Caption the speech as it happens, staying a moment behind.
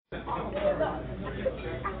Are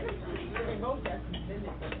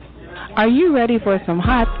you ready for some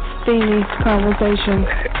hot, steamy conversation?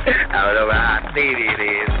 I don't know about how steamy it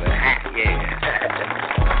is, but hot, yeah.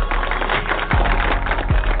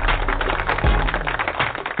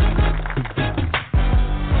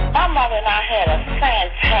 My mother and I had a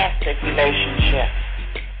fantastic relationship.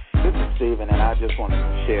 This is Stephen, and I just wanted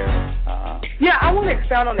to share. Yeah, I want to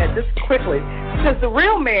expound on that just quickly, because the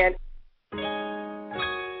real man.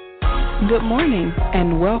 Good morning,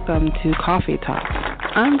 and welcome to Coffee Talk.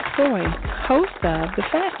 I'm Soy, host of the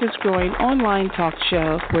fastest growing online talk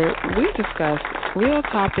show where we discuss real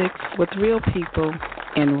topics with real people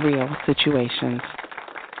in real situations.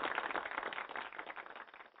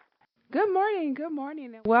 Good morning,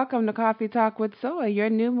 and welcome to Coffee Talk with Soy,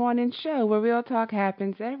 your new morning show where real talk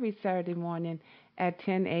happens every Saturday morning at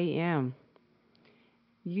 10 a.m.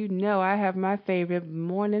 You know I have my favorite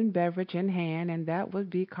morning beverage in hand, and that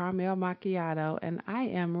would be caramel macchiato, and I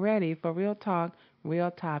am ready for real talk,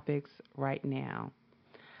 real topics right now.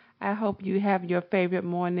 I hope you have your favorite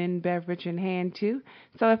morning beverage in hand too.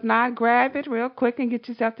 So if not, grab it real quick and get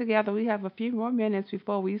yourself together. We have a few more minutes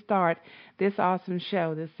before we start this awesome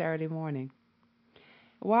show this Saturday morning.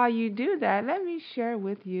 While you do that, let me share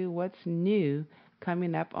with you what's new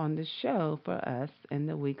coming up on the show for us in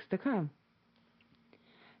the weeks to come.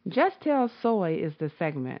 Just Tell Soy is the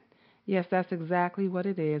segment. Yes, that's exactly what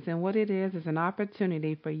it is. And what it is an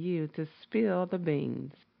opportunity for you to spill the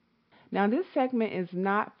beans. Now, this segment is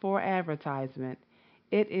not for advertisement.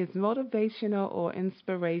 It is motivational or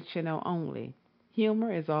inspirational only.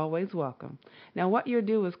 Humor is always welcome. Now, what you'll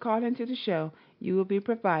do is call into the show. You will be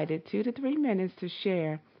provided 2 to 3 minutes to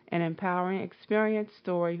share an empowering experience,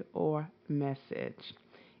 story, or message.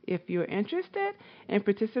 If you're interested in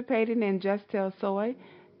participating in Just Tell Soy,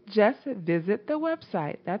 just visit the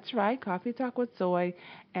website. That's right, Coffee Talk with Soy,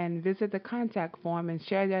 and visit the contact form and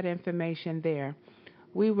share that information there.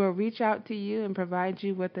 We will reach out to you and provide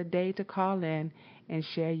you with a day to call in and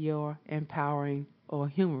share your empowering or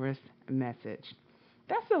humorous message.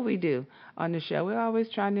 That's what we do on the show. We're always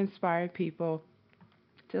trying to inspire people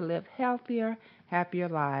to live healthier, happier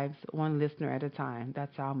lives, one listener at a time.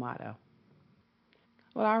 That's our motto.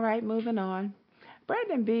 Well, all right, moving on.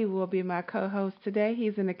 Brandon B. will be my co-host today.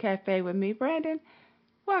 He's in the cafe with me. Brandon,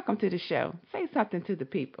 welcome to the show. Say something to the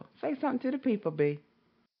people. Say something to the people, B.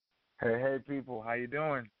 Hey, people, how you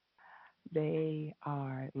doing? They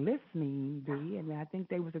are listening, B, and I think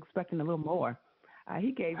they was expecting a little more.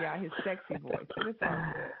 He gave y'all his sexy voice, but it's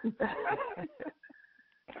all good.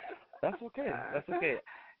 That's okay. That's okay.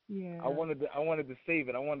 Yeah. I wanted to save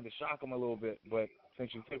it. I wanted to shock him a little bit, but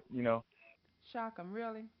since you took, Shock him,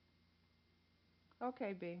 really?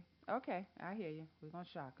 Okay, B. Okay, I hear you. We're going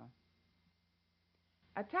to shock him.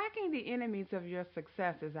 Attacking the enemies of your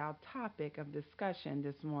success is our topic of discussion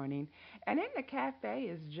this morning. And in the cafe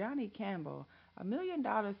is Johnny Campbell, a $1 million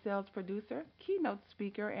sales producer, keynote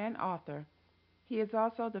speaker, and author. He is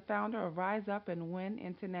also the founder of Rise Up and Win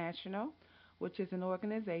International, which is an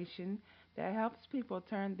organization that helps people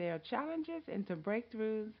turn their challenges into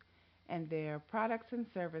breakthroughs and their products and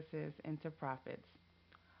services into profits.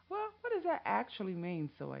 Well, what does that actually mean,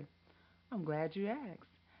 Soy? I'm glad you asked.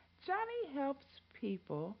 Johnny helps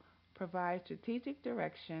people provide strategic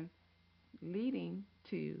direction leading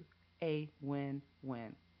to a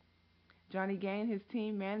win-win. Johnny gained his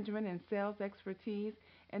team management and sales expertise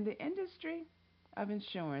in the industry of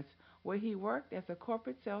insurance, where he worked as a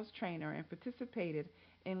corporate sales trainer and participated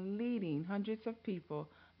in leading hundreds of people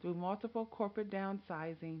through multiple corporate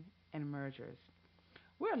downsizing and mergers.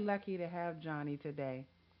 We're lucky to have Johnny today.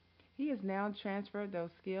 He has now transferred those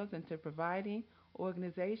skills into providing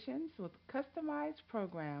organizations with customized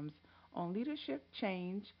programs on leadership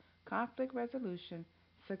change, conflict resolution,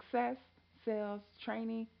 success, sales,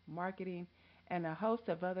 training, marketing, and a host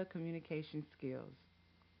of other communication skills.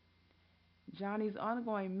 Johnny's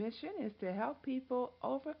ongoing mission is to help people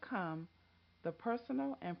overcome the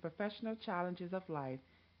personal and professional challenges of life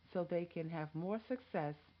so they can have more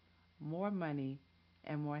success, more money,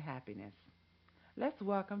 and more happiness. Let's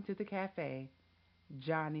welcome to the cafe,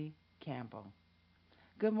 Johnny Campbell.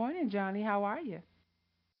 Good morning, Johnny. How are you?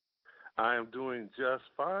 I am doing just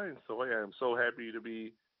fine. So I am so happy to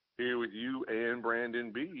be here with you and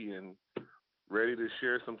Brandon B. and ready to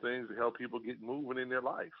share some things to help people get moving in their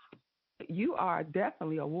life. You are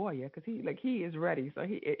definitely a warrior because he is ready. So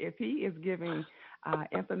if he is giving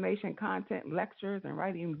information, content, lectures, and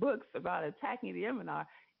writing books about attacking the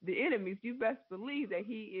enemies, you best believe that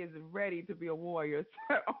he is ready to be a warrior.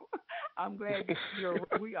 So I'm glad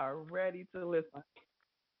we are ready to listen.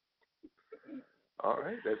 All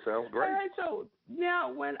right, that sounds great. All right, so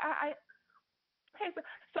now when so I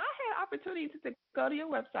had opportunity to go to your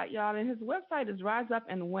website, y'all, and his website is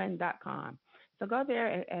riseupandwin.com. So go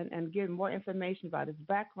there and get more information about his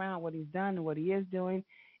background, what he's done, and what he is doing.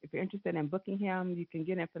 If you're interested in booking him, you can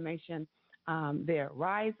get information there,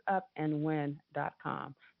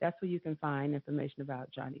 riseupandwin.com. That's where you can find information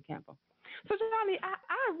about Johnny Campbell. So, Johnny, I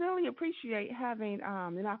really appreciate having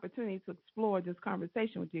an opportunity to explore this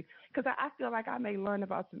conversation with you because I feel like I may learn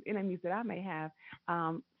about some enemies that I may have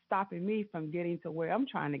stopping me from getting to where I'm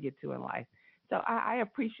trying to get to in life. So I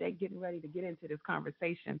appreciate getting ready to get into this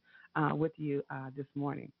conversation with you this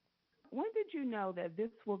morning. When did you know that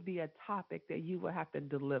this will be a topic that you will have to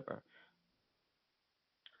deliver?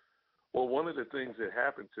 Well, one of the things that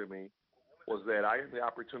happened to me was that I had the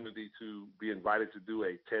opportunity to be invited to do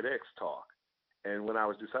a TEDx talk. And when I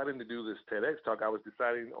was deciding to do this TEDx talk, I was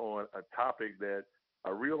deciding on a topic that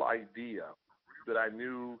a real idea that I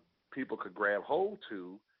knew people could grab hold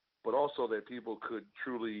to, but also that people could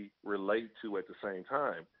truly relate to at the same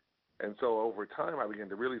time. And so over time, I began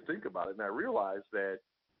to really think about it. And I realized that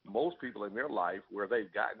most people in their life, where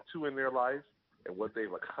they've gotten to in their life and what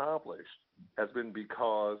they've accomplished has been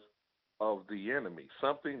because of the enemy.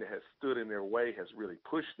 Something that has stood in their way has really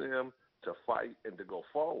pushed them to fight and to go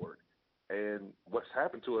forward. And what's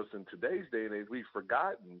happened to us in today's day and age, we've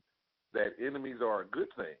forgotten that enemies are a good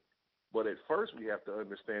thing. But at first we have to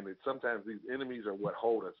understand that sometimes these enemies are what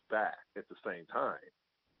hold us back at the same time.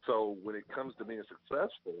 So when it comes to being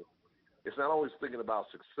successful, it's not always thinking about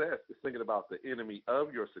success. It's thinking about the enemy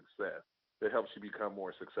of your success that helps you become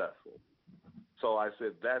more successful. So I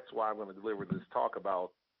said, that's why I'm going to deliver this talk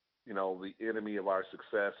about, the enemy of our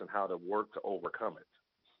success and how to work to overcome it.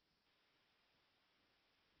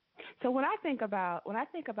 So when I think about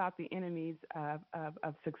the enemies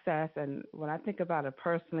of success, and when I think about it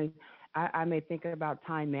personally, I may think about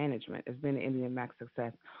time management as being an enemy of my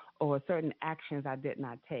success, or certain actions I did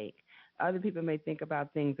not take. Other people may think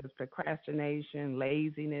about things as procrastination,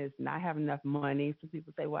 laziness, not having enough money. Some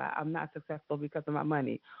people say, well, I'm not successful because of my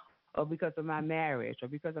money, or because of my marriage, or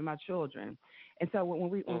because of my children. And so when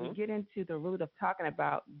we get into the root of talking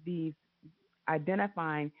about these,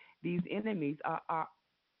 identifying these enemies,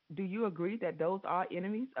 do you agree that those are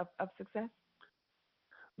enemies of success?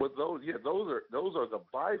 But those are the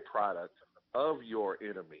byproducts of your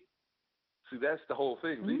enemy. See, that's the whole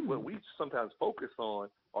thing. What we sometimes focus on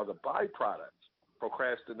are the byproducts,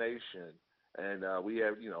 procrastination, and we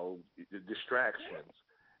have, distractions.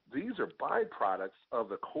 These are byproducts of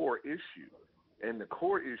the core issue. And the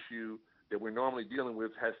core issue that we're normally dealing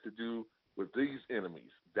with has to do with these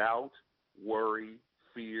enemies: doubt, worry,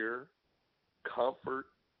 fear, comfort,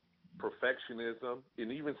 perfectionism,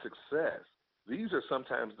 and even success. These are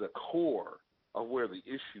sometimes the core of where the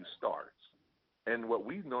issue starts. And what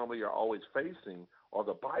we normally are always facing are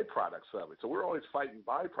the byproducts of it. So we're always fighting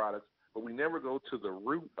byproducts, but we never go to the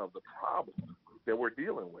root of the problem that we're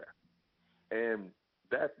dealing with. And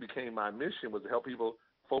that became my mission, was to help people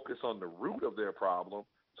focus on the root of their problem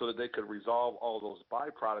so that they could resolve all those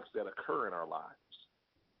byproducts that occur in our lives.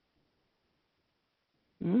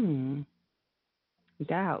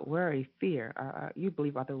 Doubt, worry, fear, you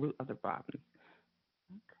believe are the root of the problem.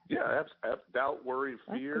 Okay. Yeah, doubt, worry,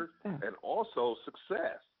 fear, and also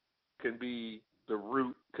success can be the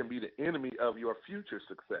root, can be the enemy of your future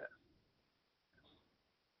success.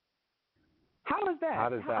 How is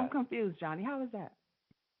that? I'm confused, Johnny. How is that?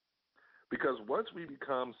 Because once we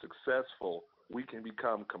become successful, we can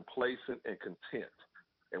become complacent and content.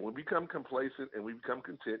 And when we become complacent and we become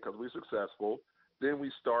content because we're successful, then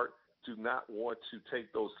we start to not want to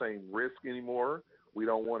take those same risks anymore. We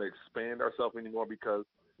don't want to expand ourselves anymore because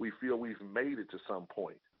we feel we've made it to some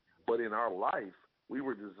point. But in our life, we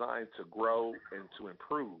were designed to grow and to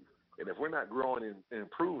improve. And if we're not growing and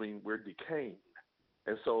improving, we're decaying.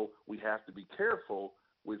 And so we have to be careful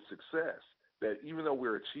with success, that even though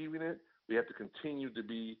we're achieving it, we have to continue to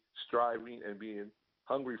be striving and being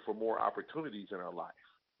hungry for more opportunities in our life.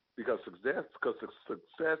 Because success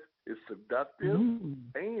is seductive,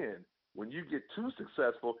 and when you get too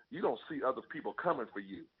successful, you don't see other people coming for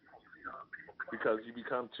you because you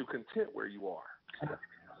become too content where you are.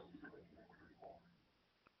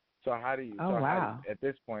 So how do you, at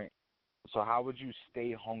this point, so how would you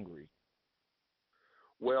stay hungry?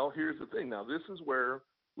 Well, here's the thing. Now, this is where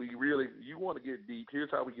you want to get deep.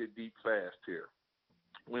 Here's how we get deep fast here.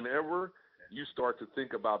 Whenever you start to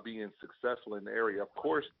think about being successful in the area, of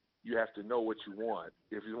course, you have to know what you want.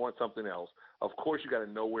 If you want something else, of course, you got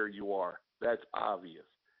to know where you are. That's obvious.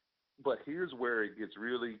 But here's where it gets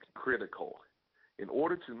really critical. In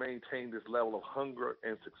order to maintain this level of hunger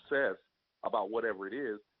and success, about whatever it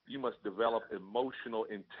is, you must develop emotional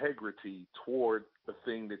integrity toward the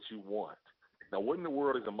thing that you want. Now, what in the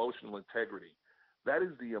world is emotional integrity? That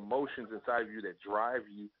is the emotions inside of you that drive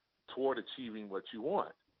you toward achieving what you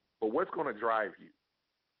want. But what's going to drive you?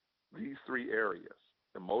 These three areas.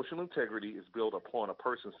 Emotional integrity is built upon a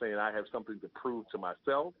person saying, I have something to prove to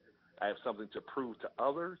myself, I have something to prove to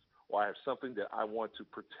others, or I have something that I want to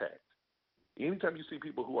protect. Anytime you see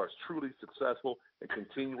people who are truly successful and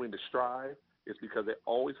continuing to strive, it's because they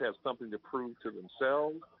always have something to prove to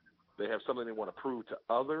themselves, they have something they want to prove to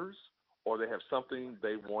others, or they have something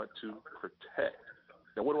they want to protect.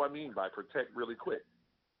 Now, what do I mean by protect really quick?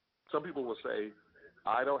 Some people will say,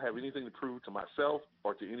 I don't have anything to prove to myself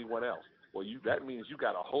or to anyone else. Well, that means you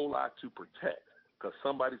got a whole lot to protect because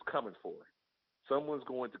somebody's coming for it. Someone's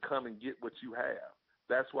going to come and get what you have.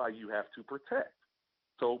 That's why you have to protect.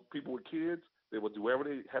 So people with kids, they will do whatever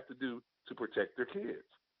they have to do to protect their kids.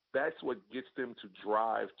 That's what gets them to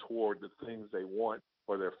drive toward the things they want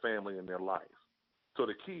for their family and their life. So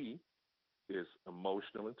the key is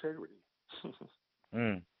emotional integrity.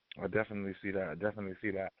 I definitely see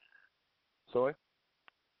that. Soy?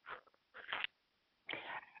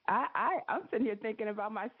 I'm sitting here thinking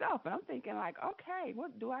about myself, and I'm thinking like, okay,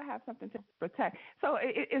 what do I have something to protect? So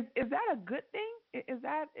is that a good thing? Is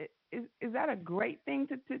that a great thing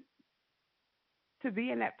to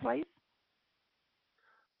be in that place?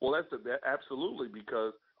 Well, that's absolutely,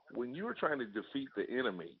 because when you are trying to defeat the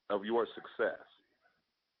enemy of your success,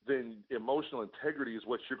 then emotional integrity is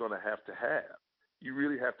what you're going to have. You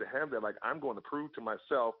really have to have that. Like, I'm going to prove to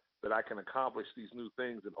myself that I can accomplish these new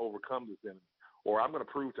things and overcome this enemy. Or I'm going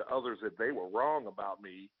to prove to others that they were wrong about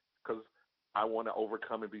me because I want to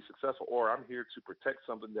overcome and be successful. Or I'm here to protect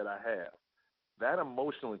something that I have. That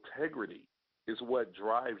emotional integrity is what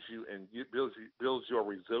drives you and builds your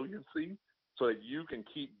resiliency so that you can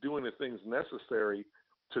keep doing the things necessary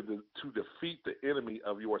to defeat the enemy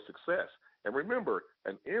of your success. And remember,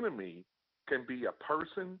 an enemy can be a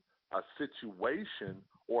person, a situation,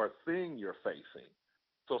 or a thing you're facing.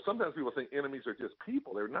 So sometimes people think enemies are just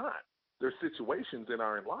people. They're not. They're situations in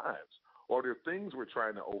our lives, or they're things we're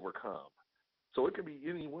trying to overcome. So it can be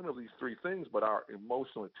any one of these three things, but our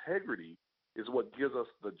emotional integrity is what gives us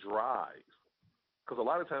the drive. Because a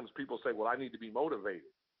lot of times people say, well, I need to be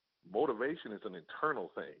motivated. Motivation is an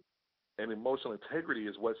internal thing, and emotional integrity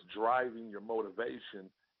is what's driving your motivation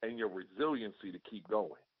and your resiliency to keep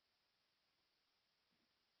going.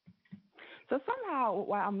 So somehow,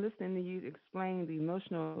 while I'm listening to you explain the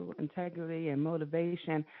emotional integrity and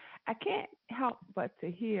motivation, I can't help but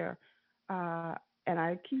to hear, and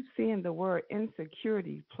I keep seeing the word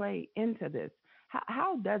insecurity play into this.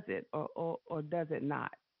 How does it or does it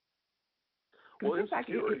not? Well, it's like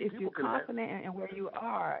if you're confident in where you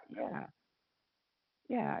are,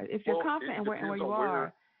 if you're confident in where you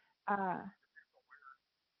are,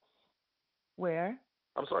 where?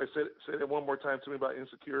 I'm sorry, say that one more time to me about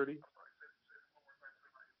insecurity.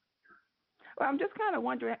 Well, I'm just kind of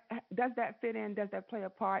wondering, does that fit in? Does that play a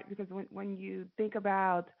part? Because when you think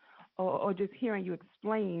about or just hearing you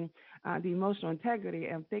explain the emotional integrity,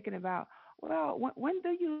 I'm thinking about, well, when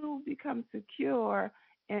do you become secure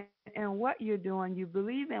in what you're doing? You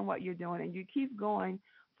believe in what you're doing, and you keep going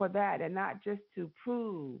for that and not just to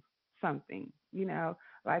prove something. You know,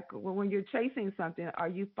 like when you're chasing something, are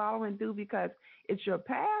you following through because it's your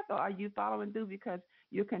path, or are you following through because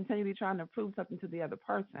you're continually trying to prove something to the other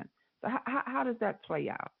person? So how does that play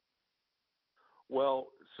out? Well,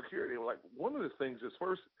 security, like one of the things is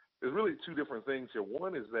first, there's really two different things here.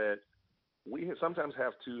 One is that we sometimes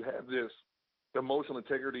have to have this emotional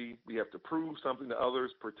integrity. We have to prove something to others,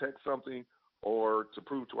 protect something, or to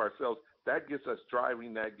prove to ourselves. That gets us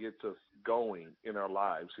driving, that gets us going in our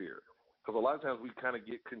lives here. Because a lot of times we kind of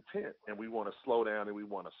get content and we want to slow down and we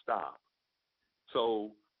want to stop.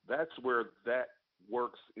 So that's where that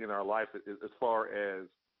works in our life as far as,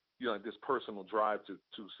 you know, this personal drive to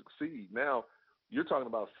succeed. Now, you're talking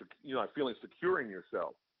about, you know, feeling secure in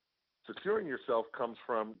yourself. Securing yourself comes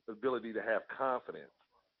from the ability to have confidence.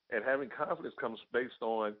 And having confidence comes based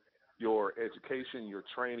on your education, your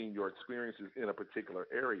training, your experiences in a particular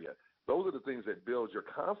area. Those are the things that build your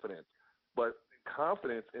confidence. But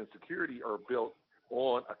confidence and security are built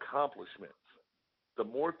on accomplishments. The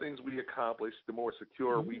more things we accomplish, the more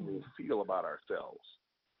secure we will feel about ourselves.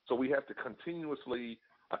 So we have to continuously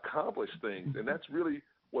accomplish things, and that's really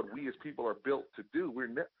what we as people are built to do.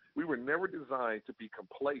 We were never designed to be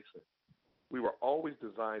complacent. We were always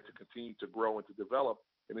designed to continue to grow and to develop,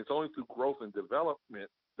 and it's only through growth and development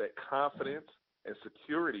that confidence and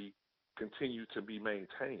security continue to be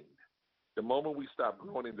maintained. The moment we stop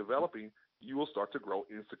growing and developing, you will start to grow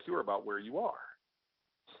insecure about where you are.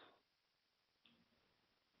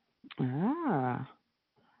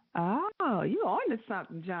 Oh, you on to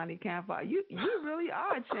something, Johnny Campbell. You really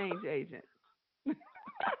are a change agent.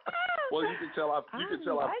 Well, you can tell I've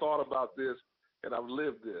thought about this and I've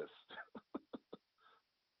lived this.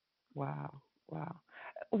 Wow.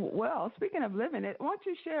 Well, speaking of living it, why don't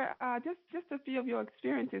you share just a few of your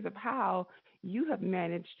experiences of how you have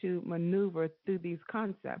managed to maneuver through these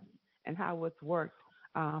concepts and how it's worked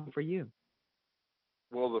for you?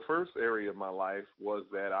 Well, the first area of my life was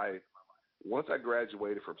that once I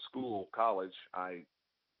graduated from college, I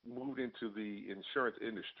moved into the insurance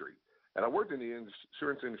industry. And I worked in the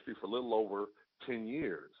insurance industry for a little over 10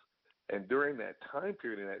 years. And during that time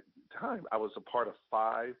period, I was a part of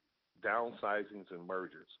 5 downsizings and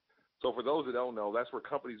mergers. So for those that don't know, that's where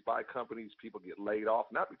companies buy companies, people get laid off,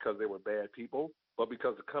 not because they were bad people, but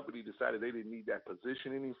because the company decided they didn't need that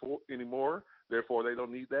position anymore. Therefore, they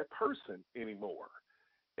don't need that person anymore.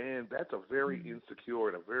 And that's a very insecure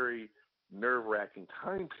and a very nerve-wracking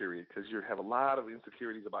time period because you have a lot of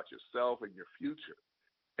insecurities about yourself and your future.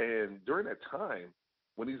 And during that time,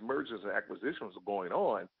 when these mergers and acquisitions were going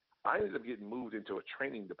on, I ended up getting moved into a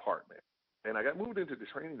training department. And I got moved into the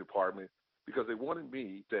training department because they wanted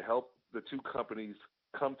me to help the 2 companies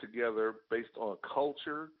come together based on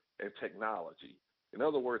culture and technology. In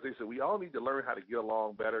other words, they said, we all need to learn how to get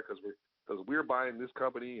along better because we're buying this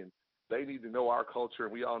company and they need to know our culture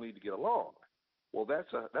and we all need to get along. Well,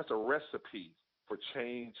 that's a recipe for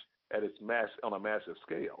change on a massive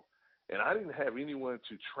scale. And I didn't have anyone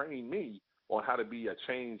to train me on how to be a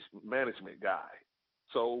change management guy.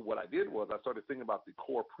 So what I did was I started thinking about the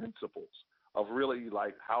core principles of really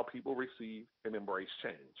like how people receive and embrace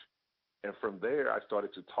change. And from there, I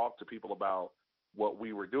started to talk to people about what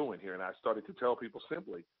we were doing here. And I started to tell people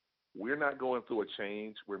simply, we're not going through a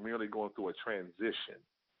change. We're merely going through a transition.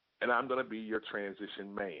 And I'm going to be your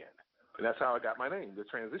transition man. And that's how I got my name, the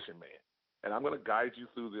Transition Man. And I'm going to guide you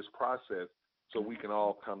through this process so we can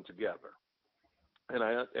all come together.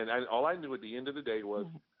 And all I knew at the end of the day was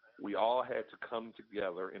we all had to come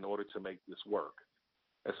together in order to make this work.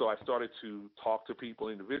 And so I started to talk to people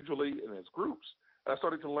individually and as groups. And I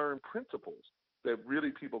started to learn principles that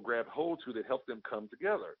really people grab hold to that help them come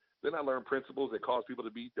together. Then I learned principles that cause people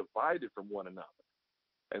to be divided from one another.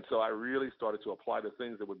 And so I really started to apply the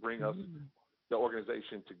things that would bring us, the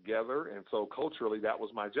organization, together. And so culturally, that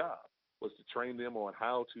was my job, was to train them on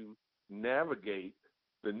how to navigate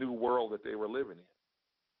the new world that they were living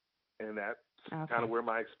in. And that's kind of where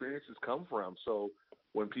my experiences come from. So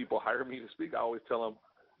when people hire me to speak, I always tell them,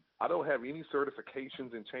 I don't have any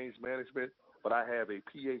certifications in change management, but I have a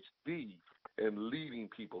PhD in leading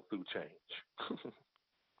people through change.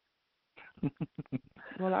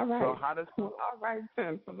 Well, all right. So all right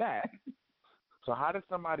then for that. So how does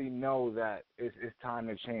somebody know that it's time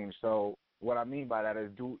to change? So what I mean by that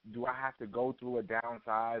is, do I have to go through a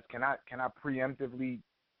downsize? Can I preemptively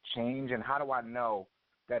change? And how do I know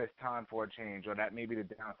that it's time for a change, or that maybe the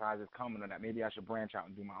downsize is coming, or that maybe I should branch out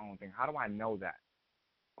and do my own thing? How do I know that?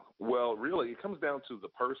 Well, really, it comes down to the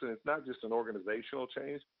person. It's not just an organizational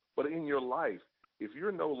change, but in your life. If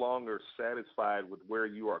you're no longer satisfied with where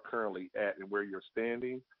you are currently at and where you're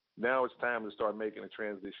standing, now it's time to start making a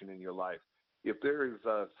transition in your life. If there is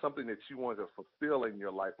something that you want to fulfill in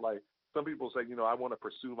your life, like some people say, I want to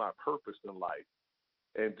pursue my purpose in life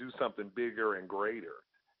and do something bigger and greater.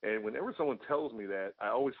 And whenever someone tells me that, I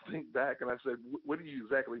always think back and I said, what do you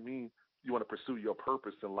exactly mean you want to pursue your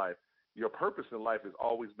purpose in life? Your purpose in life has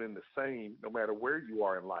always been the same no matter where you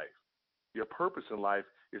are in life. Your purpose in life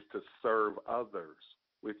is to serve others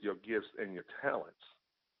with your gifts and your talents.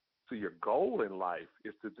 So your goal in life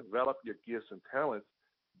is to develop your gifts and talents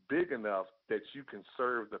big enough that you can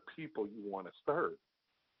serve the people you want to serve.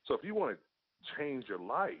 So if you want to change your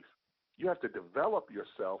life, you have to develop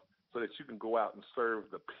yourself so that you can go out and serve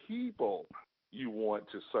the people you want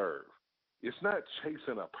to serve. It's not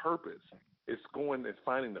chasing a purpose. It's going and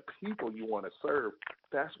finding the people you want to serve.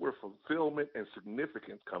 That's where fulfillment and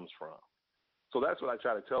significance comes from. So that's what I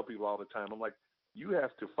try to tell people all the time. I'm like, you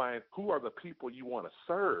have to find who are the people you want to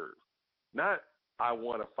serve, not I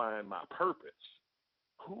want to find my purpose.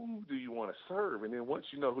 Who do you want to serve? And then once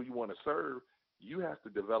you know who you want to serve, you have to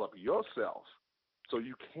develop yourself so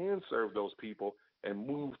you can serve those people and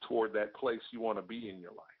move toward that place you want to be in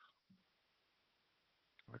your life.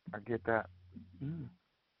 I get that.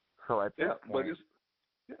 So at this point,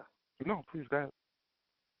 no, please go ahead.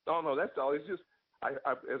 Oh, no, that's all. It's just, I,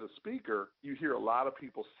 as a speaker, you hear a lot of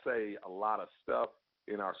people say a lot of stuff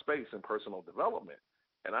in our space in personal development.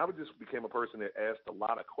 And I just became a person that asked a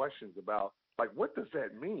lot of questions about, like, what does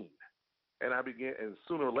that mean? And and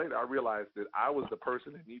sooner or later, I realized that I was the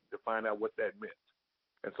person that needed to find out what that meant.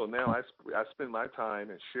 And so now I spend my time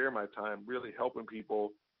and share my time really helping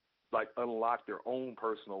people like unlock their own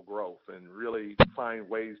personal growth and really find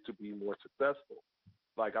ways to be more successful.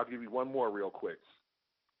 Like, I'll give you one more real quick.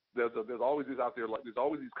 There's always these out there, like, there's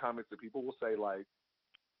always these comments that people will say, like,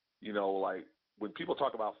 you know, like when people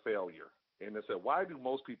talk about failure and they say, why do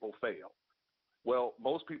most people fail? Well,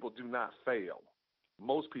 most people do not fail.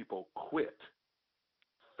 Most people quit.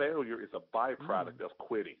 Failure is a byproduct of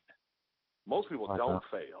quitting. Most people don't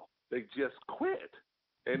fail. They just quit.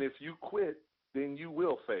 And if you quit, then you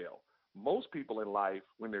will fail. Most people in life,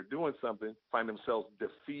 when they're doing something, find themselves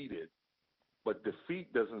defeated. But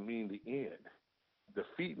defeat doesn't mean the end.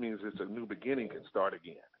 Defeat means it's a new beginning can start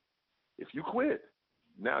again. If you quit,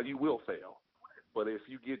 now you will fail. But if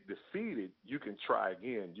you get defeated, you can try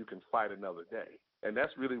again. You can fight another day. And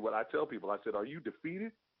that's really what I tell people. I said, are you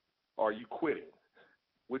defeated or are you quitting?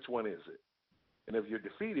 Which one is it? And if you're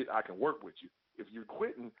defeated, I can work with you. If you're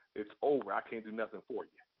quitting, it's over. I can't do nothing for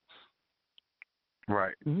you.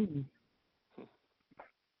 Right. Mm-hmm.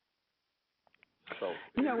 So,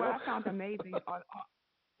 you know what I found amazing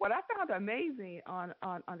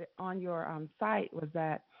on your site was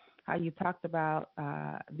that how you talked about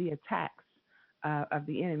the attacks of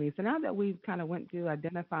the enemy. So now that we've kind of went through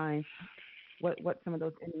identifying what some of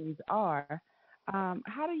those enemies are,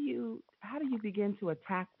 how do you begin to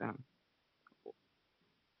attack them?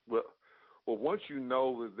 Well, once you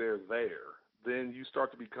know that they're there, then you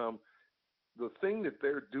start to become the thing that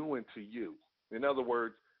they're doing to you. In other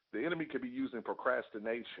words, the enemy could be using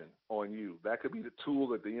procrastination on you. That could be the tool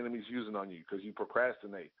that the enemy's using on you because you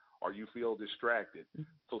procrastinate or you feel distracted. Mm-hmm.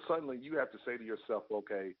 So suddenly you have to say to yourself,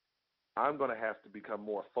 okay, I'm going to have to become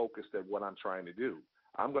more focused at what I'm trying to do.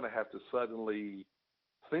 I'm going to have to suddenly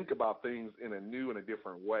think about things in a new and a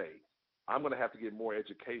different way. I'm going to have to get more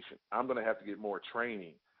education. I'm going to have to get more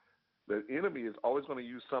training. The enemy is always going to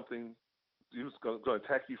use something, he's going to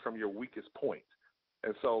attack you from your weakest point.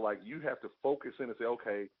 And so, like, you have to focus in and say,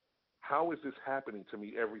 okay, how is this happening to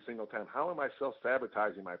me every single time? How am I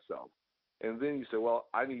self-sabotaging myself? And then you say, well,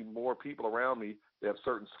 I need more people around me that have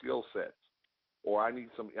certain skill sets, or I need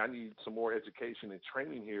some more education and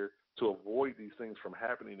training here to avoid these things from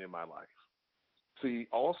happening in my life. See,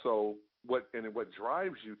 also, what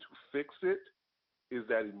drives you to fix it is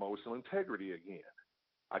that emotional integrity again.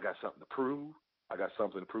 I got something to prove. I got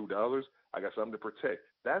something to prove to others. I got something to protect.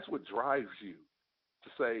 That's what drives you to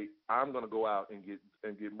say, I'm going to go out and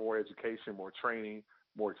get more education, more training,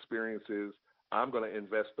 more experiences. I'm going to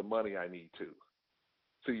invest the money I need to.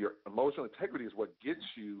 So your emotional integrity is what gets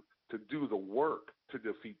you to do the work to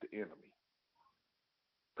defeat the enemy.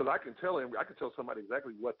 Because I can tell somebody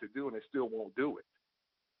exactly what to do and they still won't do it.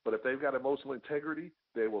 But if they've got emotional integrity,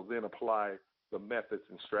 they will then apply the methods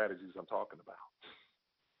and strategies I'm talking about.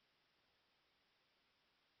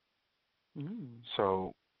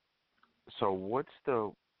 So what's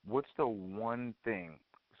the one thing?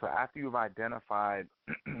 So after you've identified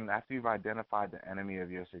the enemy of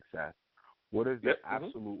your success, what is the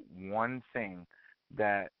absolute one thing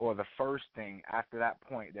that, or the first thing after that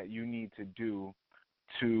point that you need to do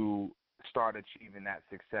to start achieving that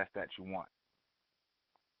success that you want?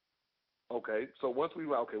 Okay, so once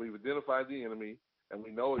we've identified the enemy and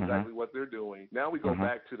we know exactly what they're doing, now we go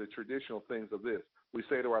back to the traditional things of this. We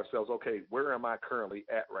say to ourselves, okay, where am I currently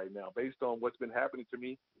at right now? Based on what's been happening to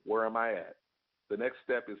me, where am I at? The next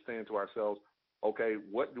step is saying to ourselves, okay,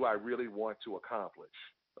 what do I really want to accomplish?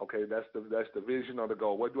 Okay, that's the vision or the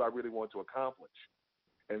goal. What do I really want to accomplish?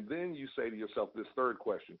 And then you say to yourself this third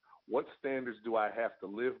question, what standards do I have to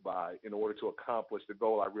live by in order to accomplish the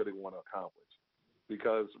goal I really want to accomplish?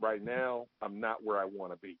 Because right now, I'm not where I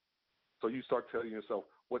want to be. So you start telling yourself,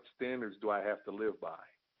 what standards do I have to live by?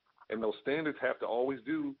 And those standards have to always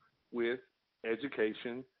do with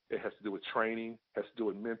education. It has to do with training. It has to do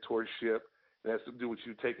with mentorship. It has to do with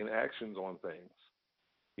you taking actions on things.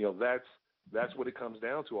 You know, that's what it comes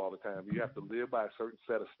down to all the time. You have to live by a certain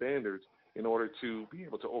set of standards in order to be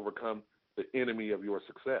able to overcome the enemy of your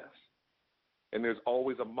success. And there's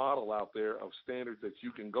always a model out there of standards that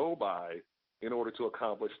you can go by in order to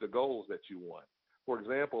accomplish the goals that you want. For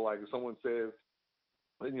example, like if someone says,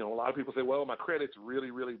 you know, a lot of people say, well, my credit's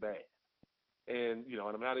really, really bad. And, you know,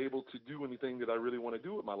 and I'm not able to do anything that I really want to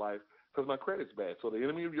do with my life because my credit's bad. So the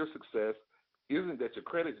enemy of your success isn't that your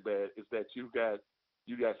credit's bad, it's that you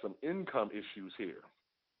got some income issues here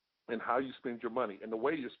and how you spend your money and the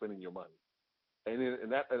way you're spending your money. And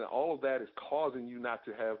all of that is causing you not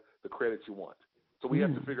to have the credit you want. So we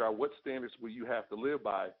have to figure out what standards will you have to live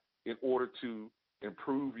by in order to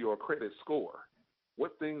improve your credit score.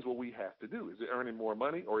 what things will we have to do? Is it earning more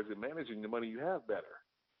money, or is it managing the money you have better?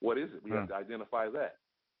 What is it? We have to identify that.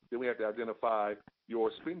 Then we have to identify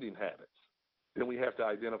your spending habits. Then we have to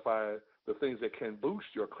identify the things that can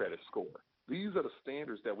boost your credit score. These are the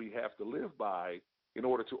standards that we have to live by in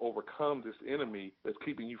order to overcome this enemy that's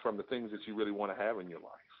keeping you from the things that you really want to have in your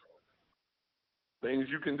life. Things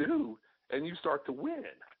you can do, and you start to win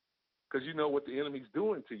because you know what the enemy's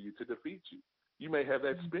doing to you to defeat you. You may have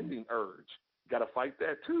that spending urge. You got to fight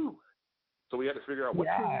that too. So we have to figure out what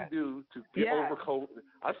can you do to get overcome.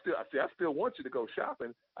 I still want you to go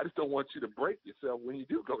shopping. I just don't want you to break yourself when you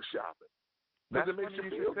do go shopping. Because it makes you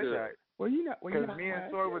feel good. That. Well, because me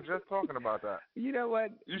and Soy were just talking about that. You know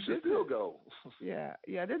what? You should still go. Yeah.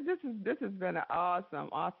 This has been an awesome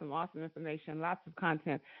information. Lots of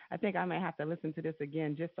content. I think I may have to listen to this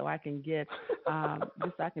again just so I can get,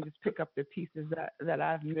 just so I can just pick up the pieces that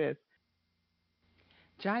I've missed.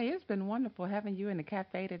 Johnny, it's been wonderful having you in the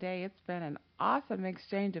cafe today. It's been an awesome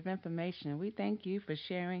exchange of information. We thank you for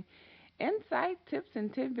sharing insight, tips,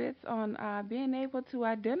 and tidbits on being able to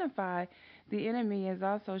identify the enemy, is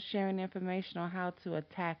also sharing information on how to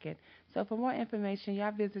attack it. So for more information,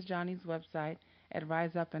 y'all visit Johnny's website at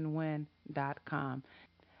riseupandwin.com.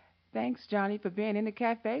 Thanks, Johnny, for being in the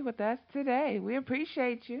cafe with us today. We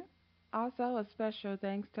appreciate you. Also, a special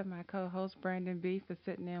thanks to my co-host, Brandon B., for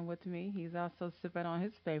sitting in with me. He's also sipping on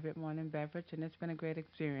his favorite morning beverage, and it's been a great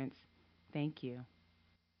experience. Thank you.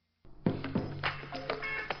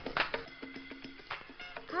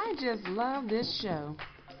 I just love this show.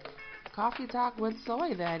 Coffee Talk with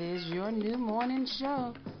Soy, that is your new morning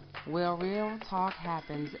show, where real talk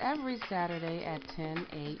happens every Saturday at 10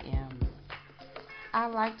 a.m.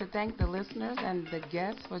 I'd like to thank the listeners and the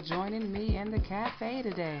guests for joining me in the cafe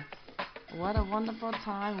today. What a wonderful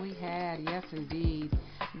time we had, yes indeed.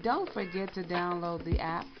 Don't forget to download the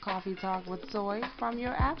app Coffee Talk with Soy from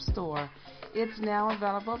your app store. It's now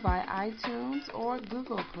available by iTunes or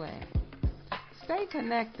Google Play. Stay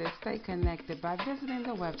connected by visiting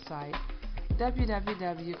the website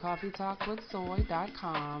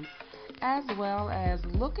www.coffeetalkwithsoy.com, as well as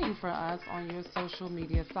looking for us on your social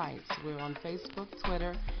media sites. We're on Facebook,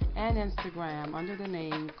 Twitter, and Instagram under the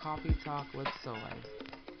name Coffee Talk with Soy.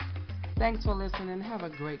 Thanks for listening. Have a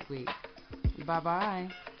great week. Bye-bye.